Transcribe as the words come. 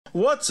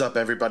What's up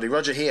everybody,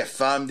 Roger here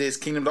from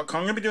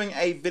DisKingdom.com. I'm going to be doing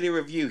a video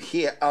review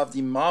here of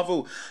the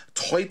Marvel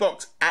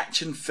Toybox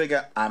action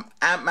figure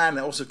Ant-Man.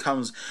 It also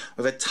comes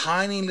with a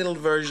tiny little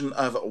version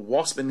of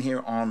Wasp in here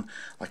on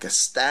like a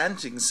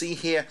stand. So you can see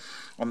here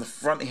on the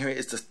front here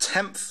is the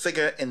 10th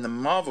figure in the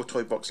Marvel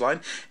Toybox line.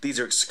 These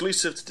are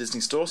exclusive to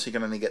Disney Store, so you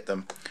can only get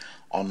them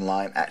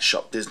online at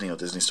Shop Disney or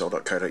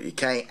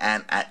disneystore.co.uk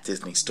and at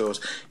Disney stores.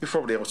 You'll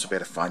probably also be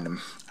able to find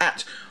them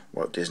at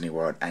Walt Disney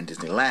World and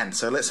Disneyland.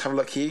 So let's have a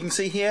look here. You can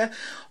see here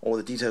all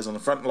the details on the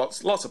front.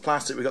 Lots of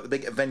plastic. We've got the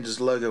big Avengers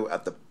logo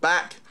at the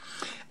back.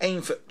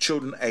 Aimed for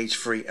children age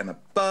 3 and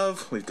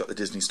above. We've got the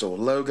Disney Store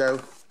logo.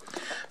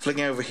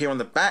 Flicking over here on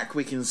the back,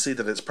 we can see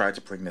that it's proud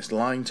to bring this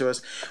line to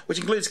us, which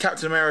includes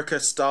Captain America,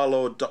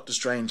 Star-Lord, Doctor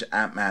Strange,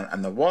 Ant-Man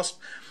and the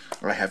Wasp.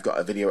 I have got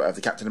a video of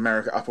the Captain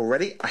America up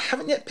already. I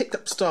haven't yet picked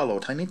up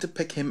Star-Lord. I need to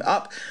pick him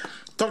up.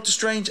 Doctor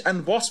Strange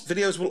and Wasp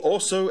videos will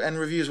also, and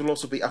reviews will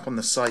also be up on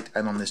the site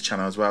and on this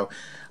channel as well.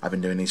 I've been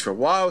doing these for a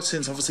while,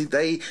 since obviously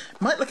they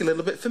might look a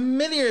little bit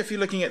familiar if you're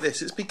looking at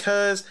this. It's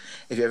because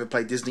if you ever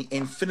played Disney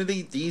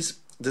Infinity, these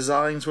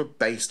designs were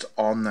based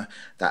on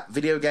that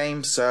video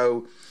game.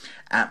 So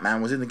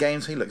Ant-Man was in the game,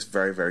 so he looks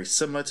very, very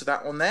similar to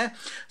that one there.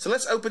 So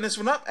let's open this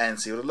one up and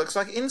see what it looks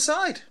like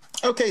inside.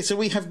 Okay, so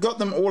we have got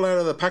them all out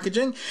of the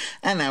packaging,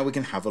 and now we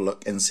can have a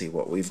look and see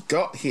what we've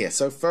got here.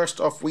 So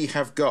first off, we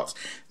have got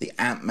the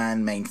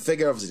Ant-Man main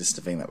figure. Obviously, this is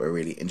the thing that we're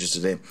really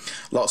interested in.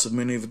 Lots of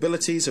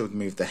maneuverability, so we can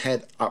move the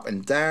head up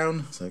and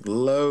down. So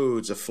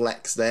loads of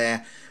flex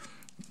there.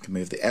 We can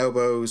move the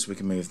elbows, we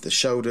can move the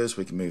shoulders,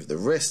 we can move the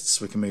wrists,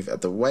 we can move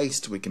at the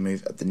waist, we can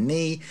move at the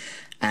knee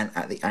and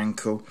at the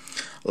ankle.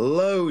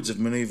 Loads of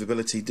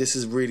maneuverability. This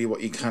is really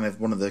what you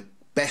one of the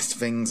best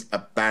things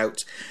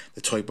about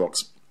the toy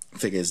box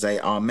figures. They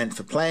are meant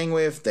for playing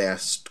with. They are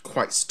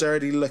quite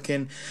sturdy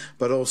looking,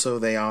 but also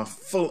they are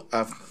full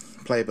of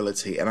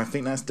playability, and I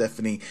think that's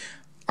definitely,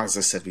 as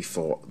I said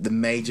before, the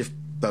major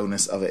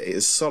bonus of it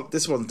is solid.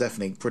 This one's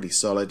definitely pretty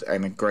solid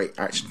and a great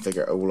action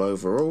figure all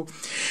overall.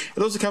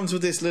 It also comes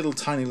with this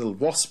tiny little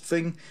Wasp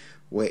thing,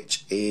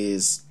 which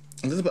is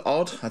a little bit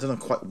odd. I don't know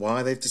quite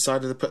why they've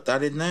decided to put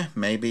that in there.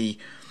 Maybe,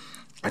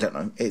 I don't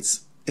know.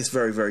 It's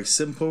very, very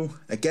simple.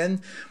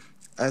 Again,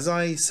 as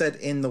I said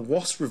in the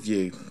Wasp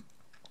review,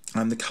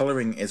 the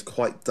colouring is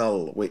quite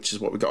dull, which is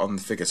what we got on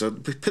the figure. So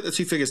we put the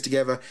two figures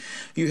together.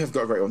 You have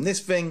got a great one. This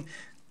thing,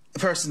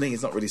 personally,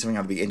 is not really something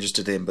I'd be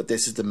interested in, but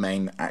this is the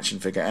main action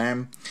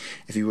figure.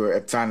 If you were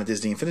a fan of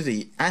Disney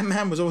Infinity,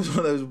 Ant-Man was always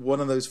one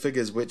of those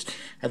figures which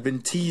had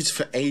been teased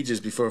for ages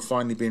before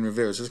finally being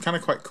revealed. So it's kind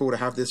of quite cool to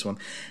have this one.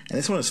 And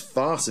this one is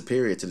far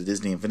superior to the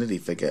Disney Infinity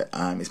figure.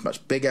 It's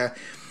much bigger.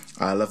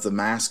 I love the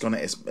mask on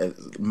it.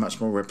 It much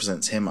more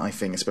represents him, I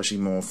think, especially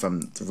more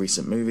from the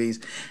recent movies.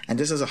 And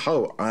just as a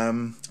whole,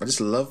 I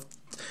just love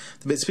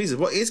the bits and pieces.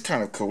 What is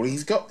kind of cool,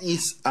 he's got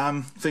this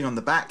thing on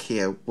the back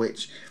here,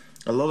 which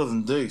a lot of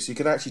them do. So you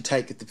could actually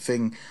take the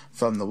thing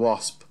from the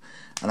Wasp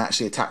and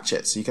actually attach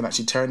it. So you can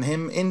actually turn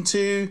him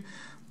into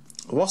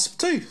Wasp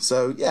too.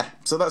 So yeah,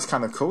 so that's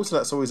kind of cool. So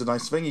that's always a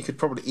nice thing. You could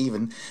probably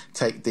even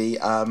take the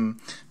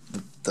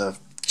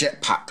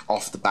jetpack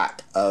off the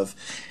back of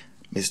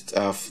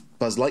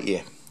Buzz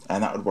Lightyear,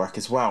 and that would work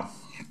as well.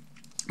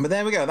 But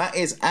there we go. That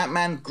is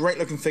Ant-Man. Great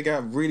looking figure.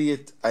 Really,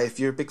 if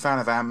you're a big fan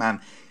of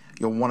Ant-Man,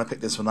 you'll want to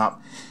pick this one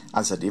up.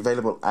 As I said,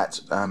 available at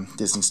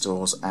Disney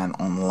stores and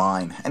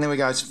online. Anyway,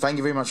 guys, thank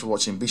you very much for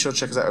watching. Be sure to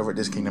check us out over at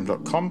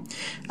DisKingdom.com,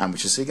 and we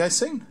shall see you guys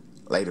soon.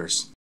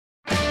 Laters.